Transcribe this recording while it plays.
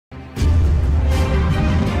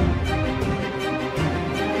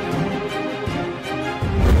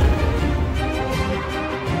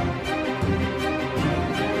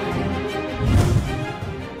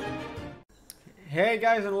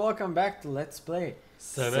guys, and welcome back to Let's Play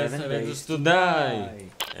 7 Days to Die.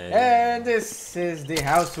 And this is the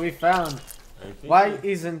house we found. Why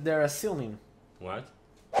isn't there a ceiling? What?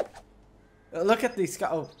 Look at this.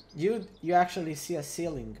 Oh, you actually see a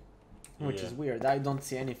ceiling, which Yeah. is weird. I don't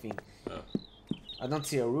see anything. Oh. I don't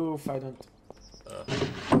see a roof. I don't.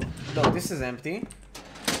 Oh. No, this is empty.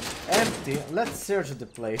 Empty. Let's search the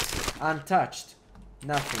place. Untouched.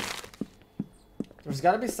 Nothing. There's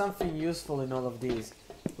gotta be something useful in all of these.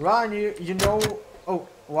 Ron, you know... Oh,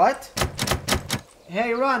 what?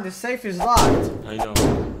 Hey Ron, the safe is locked. I know.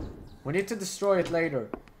 We need to destroy it later.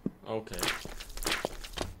 Okay.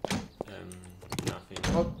 Nothing.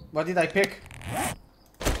 Oh, what did I pick?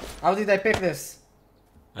 How did I pick this?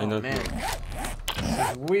 I don't man. know.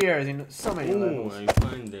 This is weird in so many Ooh, levels. I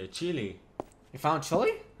find the chili. You found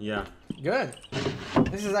chili? Yeah. Good.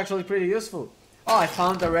 This is actually pretty useful. Oh, I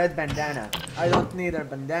found a red bandana. I don't need a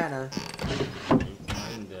bandana. I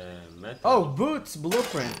find the metal. Oh, boots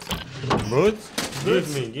blueprint. Boots?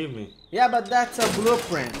 Boots. Give me. Yeah, but that's a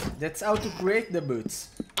blueprint. That's how to create the boots.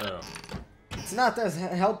 Oh. It's not as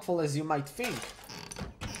helpful as you might think.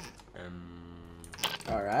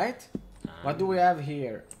 Alright. What do we have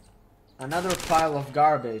here? Another pile of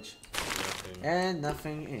garbage. Nothing. And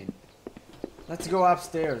nothing in. Let's go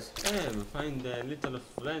upstairs. Find a little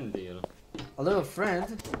friend here. A little friend?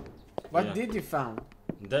 What Yeah. did you find?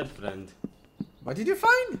 Dead friend. What did you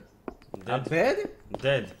find? Dead. A bed?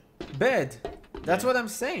 Dead. Bed. That's Yeah. what I'm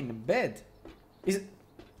saying. Bed. Is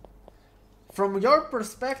from your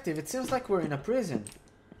perspective, it seems like we're in a prison.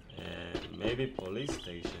 Maybe police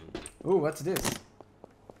station. Ooh, what's this?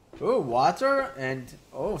 Ooh, water and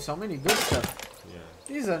oh, so many good stuff. Yeah.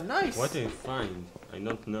 These are nice. What did I find? I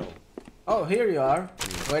don't know. Oh, here you are.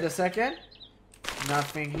 Wait a second.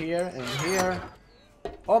 Nothing here and here.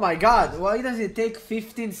 Oh my god, why does it take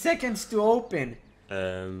 15 seconds to open?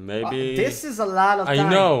 Maybe. This is a lot of time.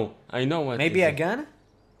 I know what. Maybe is a it. gun?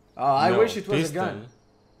 Oh, I No, wish it was pistol. a gun.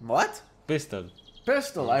 What? Pistol.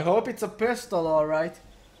 Pistol. I hope it's a pistol, alright.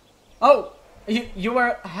 Oh, you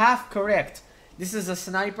were half correct. This is a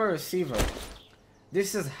sniper receiver.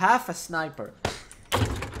 This is half a sniper.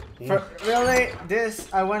 For really, this,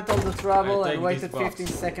 I went all the trouble I and take waited this box. 15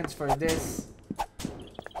 seconds for this.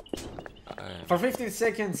 For 15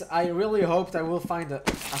 seconds, I really hoped I will find a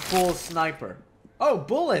full sniper. Oh,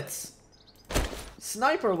 bullets!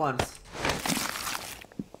 Sniper ones.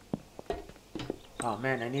 Oh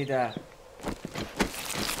man, I need a...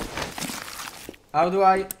 How do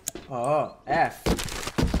I... Oh, F.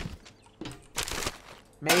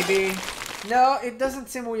 Maybe... No, it doesn't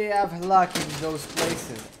seem we have luck in those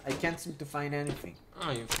places. I can't seem to find anything.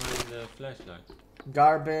 Oh, you find the flashlight.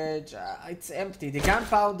 Garbage, it's empty. The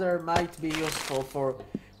gunpowder might be useful for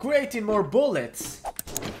creating more bullets.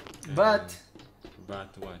 But,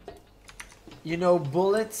 But what? you know,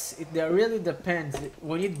 bullets, it really depends.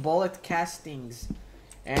 We need bullet castings.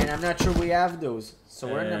 And I'm not sure we have those. So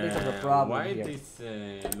we're in a bit of a problem why here. this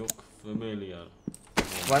look familiar?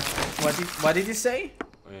 What did you say?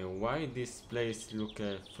 Why this place look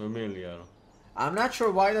familiar? I'm not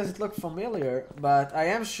sure why does it look familiar, but I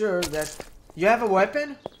am sure that... You have a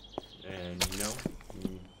weapon? No.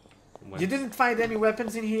 You didn't find any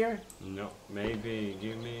weapons in here? No. Maybe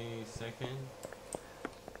give me a second.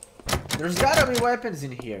 There's gotta be weapons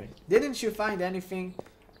in here. Didn't you find anything?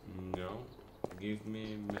 No. Give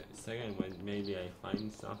me a second when maybe I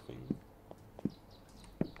find something.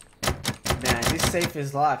 Man, this safe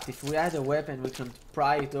is locked. If we had a weapon, we can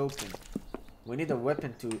pry it open. We need a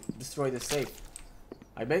weapon to destroy the safe.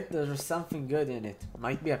 I bet there's something good in it.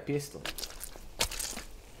 Might be a pistol.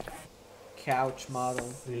 Couch model.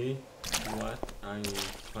 See what I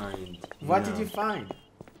find. What did you find?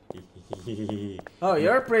 Oh,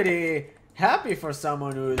 you're pretty happy for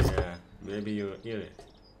someone who's... Yeah, maybe you hear it.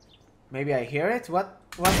 Maybe I hear it? What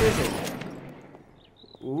is it?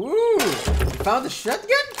 Ooh! You found a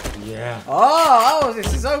shotgun? Yeah. Oh,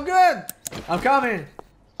 this is so good! I'm coming!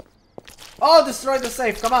 Oh, destroy the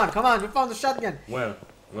safe! Come on, you found the shotgun! Well,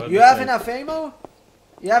 You have enough ammo?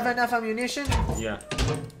 You have enough ammunition? Yeah.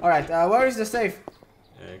 Alright, where is the safe?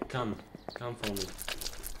 Come for me.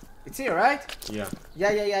 It's here, right? Yeah.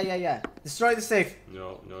 Yeah. Destroy the safe.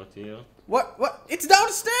 No, not here. What? It's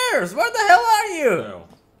downstairs! Where the hell are you? No.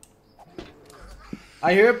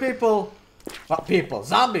 I hear people. What people?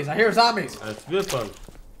 Zombies! I hear zombies! It's people.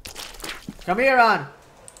 Come here, on.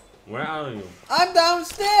 Where are you? I'm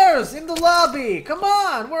downstairs in the lobby. Come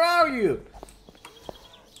on, where are you?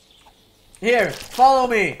 Here, follow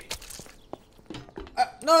me.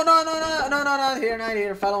 No, not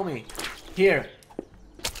here. Follow me. Here.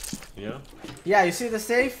 Yeah? Yeah, you see the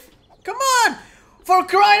safe? Come on! For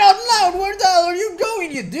crying out loud, where the hell are you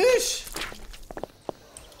going, you douche?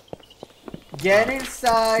 Get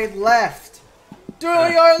inside left. To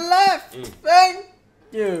your left. Thank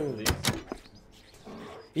you. Please.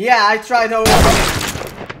 Yeah, I tried opening.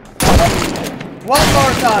 One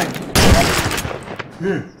more time.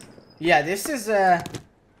 Yeah, this is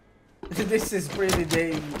this is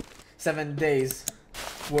pretty 7 days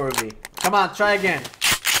worthy. Come on, try again.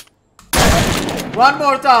 One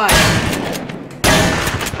more time.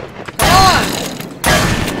 Come on.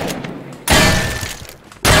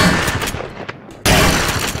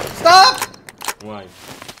 Stop. Why?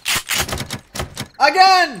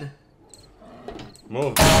 Again.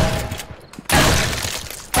 Move.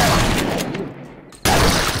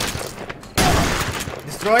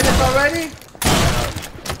 Destroyed it already?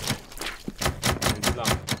 It's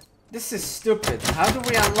locked. This is stupid. How do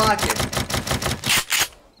we unlock it?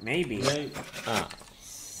 Maybe. Maybe. Ah.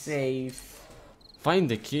 Safe. Find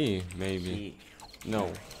the key, maybe. Key.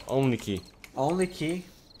 No. Only key. Only key?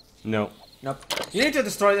 No. Nope. You need to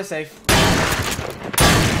destroy the safe.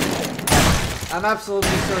 I'm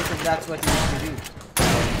absolutely certain that's what you need to do.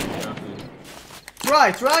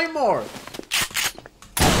 Nothing. Try more!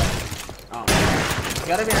 Oh, there's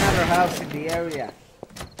gotta be another house in the area.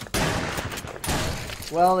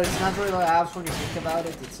 Well, it's not really a house when you think about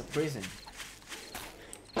it, it's a prison.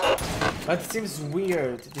 But it seems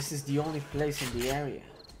weird, this is the only place in the area.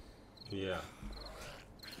 Yeah.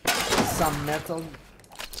 Some metal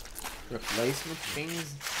replacement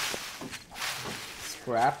things.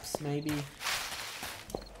 Scraps, maybe.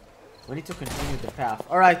 We need to continue the path.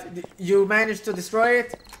 Alright, you managed to destroy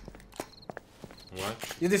it? What?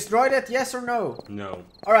 You destroyed it, yes or no? No.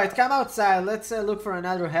 Alright, come outside. Let's look for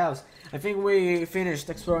another house. I think we finished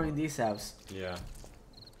exploring this house. Yeah.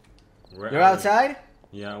 Where You're are you? outside?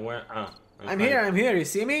 Yeah, where? Ah. I'm here. You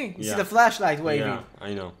see me? You see Yeah. the flashlight waving? Yeah,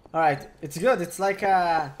 I know. Alright, it's good. It's like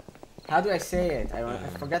a... How do I say it? I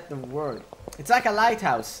forget the word. It's like a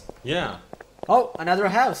lighthouse. Yeah. Oh, another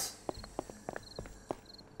house.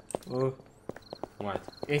 Oh, What?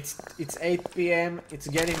 it's 8 p.m. It's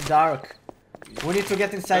getting dark. We need to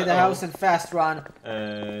get inside the house and fast run.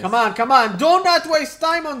 Come on. Do not waste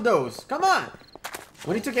time on those. Come on.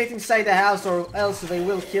 We need to get inside the house or else they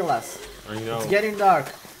will kill us. I know. It's getting dark.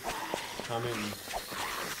 Come in.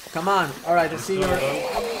 Come on. Alright, I see your...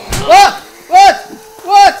 What?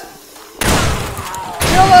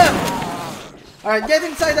 Kill him! Alright, get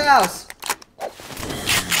inside the house.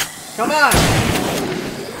 Come on.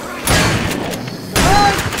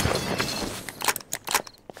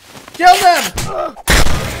 Kill them!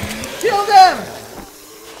 Kill them!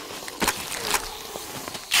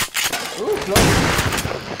 Ooh, close.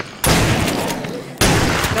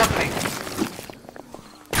 Nothing.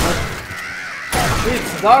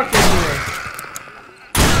 It's dark in here.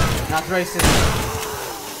 Not racist.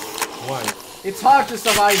 Why? It's hard to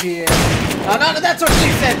survive here. No, that's what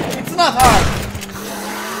she said. It's not hard.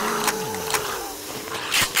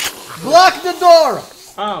 Block the door.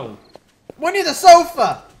 Ow! We need a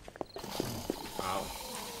sofa. Ow.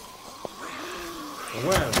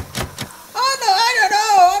 Where? Oh no, I don't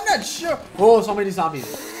know. I'm not sure. Oh, so many zombies.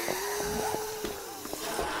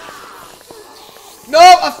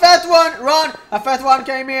 No, a fat one. Run. A fat one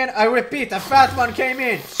came in. I repeat, a fat one came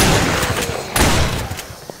in.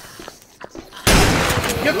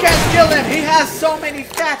 You can't kill him. He has so many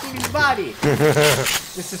fat in his body.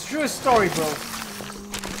 This is true story, bro.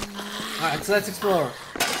 Alright, so let's explore.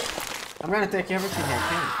 I'm gonna take everything I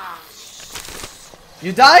can.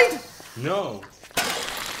 You died? No.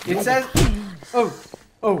 It says... Oh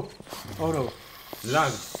no.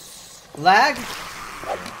 Lag. Lag?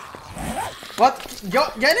 What?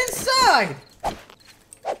 Get inside!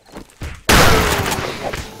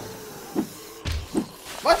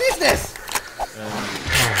 What is this?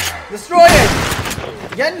 Destroy it!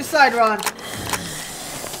 Get inside, Ron!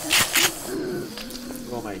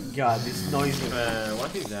 Oh my god, this noise.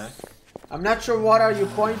 What is that? I'm not sure what are you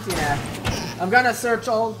pointing at. I'm gonna search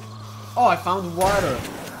all... Oh, I found water.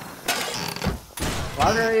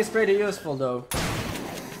 Water is pretty useful though.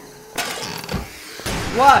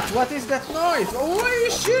 What? What is that noise? Oh, what are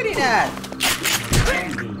you shooting at?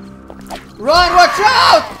 Run, watch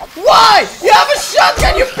out! Why? You have a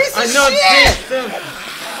shotgun, you piece of shit!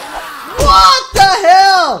 What the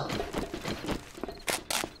hell?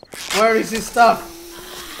 Where is his stuff?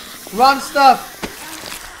 Run stuff.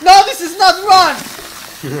 No, this is not run!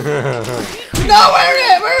 No,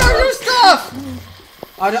 where are your stuff?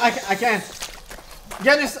 I can't.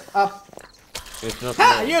 Get this up. It's not.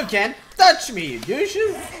 Ha! You can touch me, you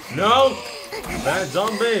douches. No! Bad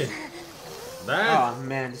zombie! Bad. Oh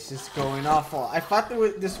man, this is going awful. I thought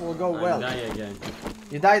this will go I well. die again.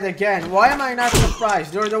 You died again. Why am I not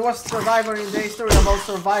surprised? You're the worst survivor in the history of all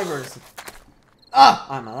survivors. Ah!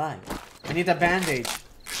 I'm alive. I need a bandage.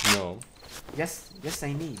 No. Yes,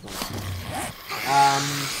 I need one.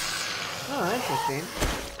 Oh, interesting.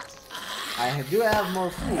 I do have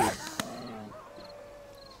more food.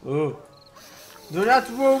 Ooh. Do not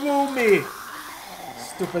woo-woo me!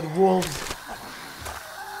 Stupid wolves.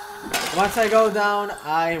 Once I go down,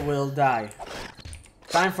 I will die.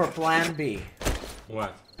 Time for plan B.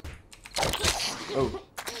 What? Oh.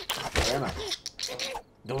 Where am I?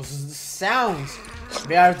 Those sounds!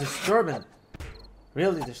 They are disturbing.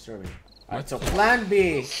 Really disturbing. Alright, so plan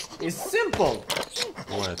B is simple.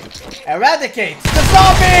 What? Eradicate the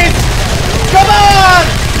zombies! Come on!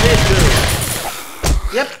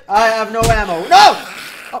 Yep, I have no ammo. No!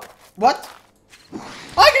 Oh, what?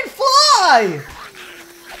 I can fly!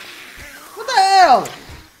 What the hell?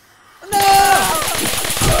 No!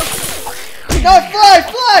 No,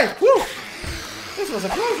 fly! Woo! This was a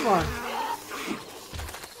close one.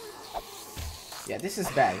 Yeah, this is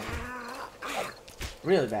bad.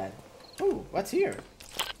 Really bad. Ooh, what's here?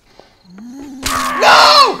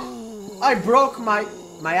 No! I broke my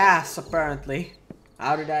ass, apparently.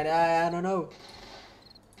 How did I die? I don't know.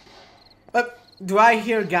 But do I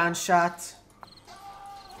hear gunshots?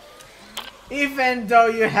 Even though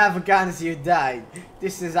you have guns, you died.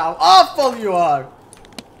 This is how awful you are.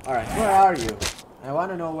 Alright, where are you? I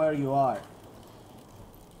want to know where you are.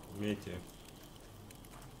 Me too.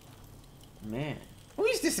 Man. Who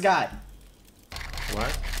is this guy?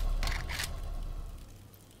 What?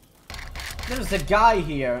 There's a guy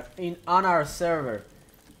here on our server.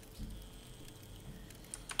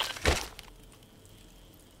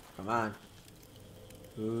 Come on.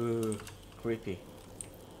 Ooh, creepy.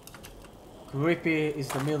 Creepy is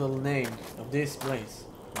the middle name of this place.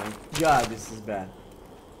 My god, this is bad.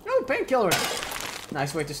 Oh, painkillers!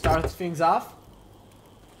 Nice way to start things off.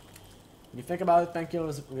 When you think about it,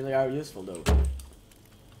 painkillers really are useful though.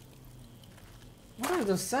 What are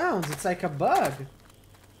those sounds? It's like a bug.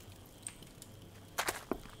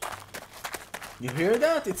 You hear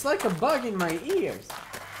that? It's like a bug in my ears.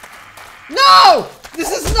 No!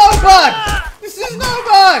 This is no bug! This is no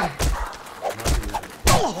bug!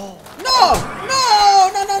 No! No! No,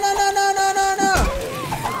 no, no, no, no, no, no, no!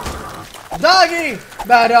 Doggy!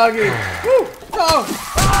 Bad doggy! Woo! No!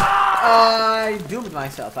 I doomed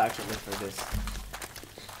myself actually for this.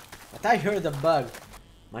 But I heard a bug.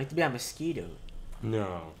 Might be a mosquito.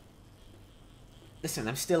 No. Listen,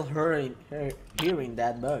 I'm still hearing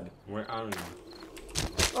that bug. Where are you?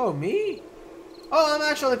 Oh, me? Oh, I'm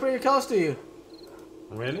actually pretty close to you.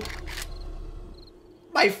 Really?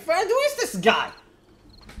 My friend, who is this guy?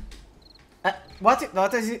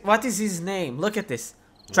 What is his name? Look at this.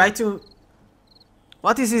 Try to...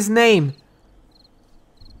 What is his name?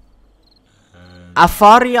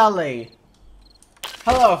 Afari Ale.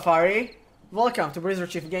 Hello, Afari. Welcome to Blizzard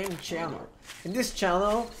Chief Gaming channel. In this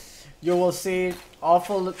channel, you will see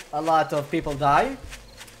a lot of people die,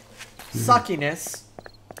 suckiness,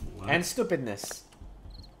 and stupidness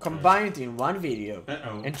combined in one video.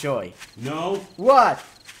 Uh-oh. Enjoy. No. What?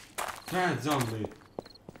 Fat zombie.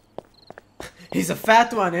 He's a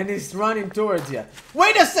fat one and he's running towards you.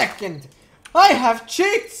 Wait a second! I have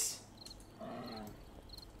cheats!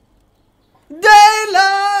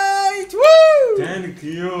 Daylight! Woo! Thank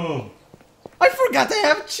you. I forgot I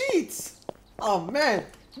have cheats! Oh man,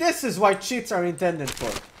 this is what cheats are intended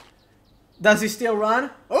for. Does he still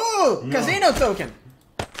run? Oh, No. casino token!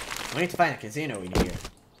 We need to find a casino in here.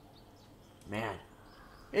 Man,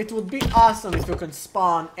 it would be awesome if you can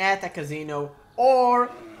spawn at a casino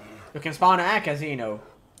or you can spawn at a casino.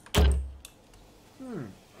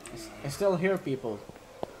 I still hear people.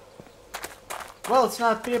 Well, it's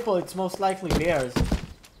not people, it's most likely bears.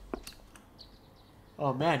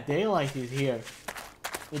 Oh man, daylight is here.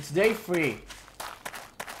 It's day 3.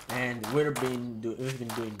 And we've been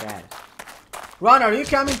doing bad. Ron, are you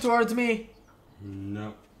coming towards me?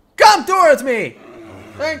 No. Come towards me!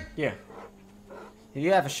 Thank you.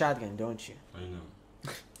 You have a shotgun, don't you? I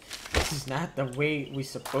know. This is not the way we're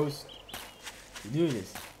supposed to do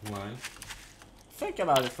this. Why? Think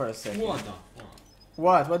about it for a second. What the fuck?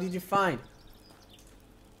 What? What did you find?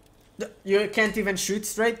 You can't even shoot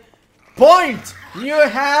straight? Point! You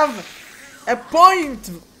have a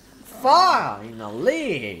point!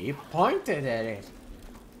 Finally! You pointed at it.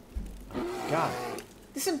 God.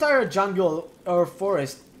 This entire jungle or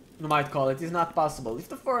forest, you might call it, is not possible. If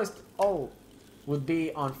the forest all would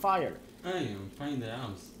be on fire. I am find the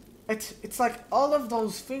house. It's like all of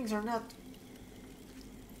those things are not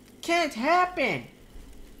can't happen.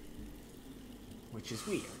 Which is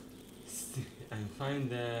weird. I find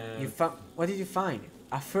the. You found, what did you find?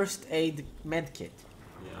 A first aid med kit.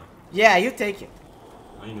 Yeah, Yeah, you take it.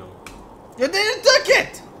 I know. You didn't take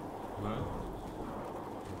it! What?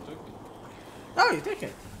 I took it. No, you take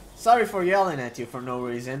it. Sorry for yelling at you for no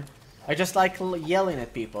reason. I just like yelling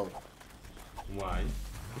at people. Why?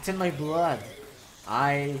 It's in my blood.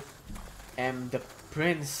 I am the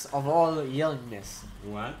prince of all yellingness.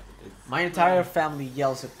 What? My entire family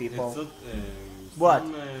yells at people. It's not, What?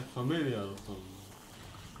 Some, familiar. Some.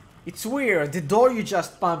 It's weird. The door you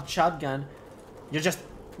just pumped shotgun,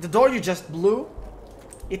 the door you just blew,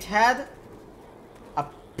 it had a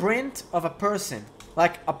print of a person.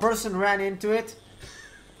 Like a person ran into it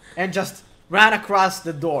and just ran across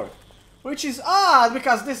the door. Which is odd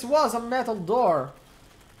because this was a metal door.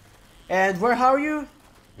 And where are you?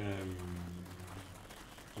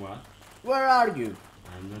 What? Where are you?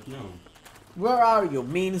 I don't know. Where are you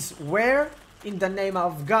means where in the name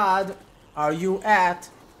of God are you at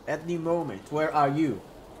the moment? Where are you?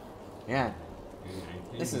 Yeah. I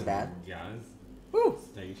think This is bad. Gas Woo!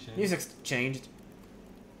 station. Music's changed.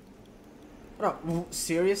 No,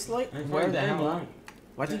 seriously? I Where find the hell ammo. are?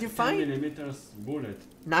 What did you 10 find? millimeters bullet.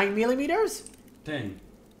 9 millimeters? 10.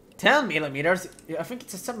 10 millimeters? I think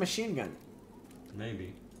it's a submachine gun.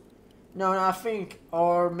 Maybe. No, I think,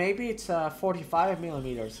 or maybe it's 45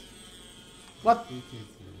 millimeters. What?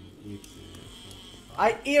 It's,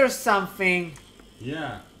 I hear something.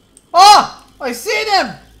 yeah. Oh! I see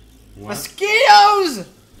them! What? Mosquitoes!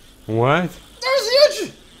 What? They're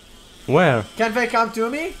huge! Where? Can they come to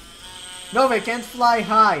me? No, they can't fly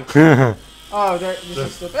high. Oh, this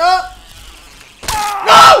is stupid. Oh!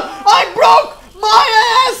 No! I broke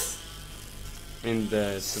my ass! In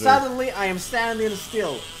the street. Suddenly, I am standing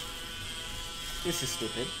still. This is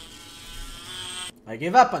stupid. I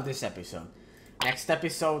give up on this episode. Next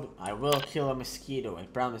episode, I will kill a mosquito. I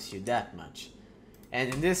promise you that much.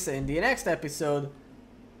 And in the next episode,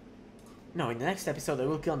 I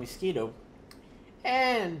will kill a mosquito.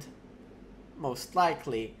 And most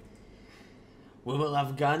likely, we will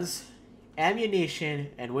have guns, ammunition,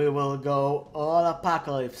 and we will go all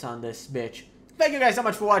apocalypse on this bitch. Thank you guys so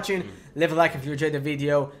much for watching. Leave a like if you enjoyed the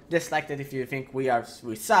video. Dislike it if you think we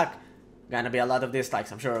suck. Gonna be a lot of dislikes,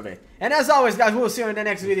 I'm sure of it. And as always, guys, we'll see you in the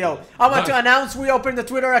next video. I want to announce we opened the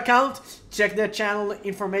Twitter account. Check the channel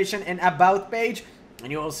information and about page, and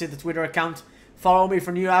you will see the Twitter account. Follow me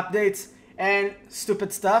for new updates and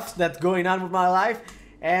stupid stuff that's going on with my life.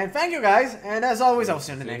 And thank you guys. And as always, I'll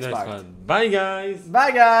see you in the next part. Bye, guys.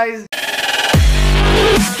 Bye, guys.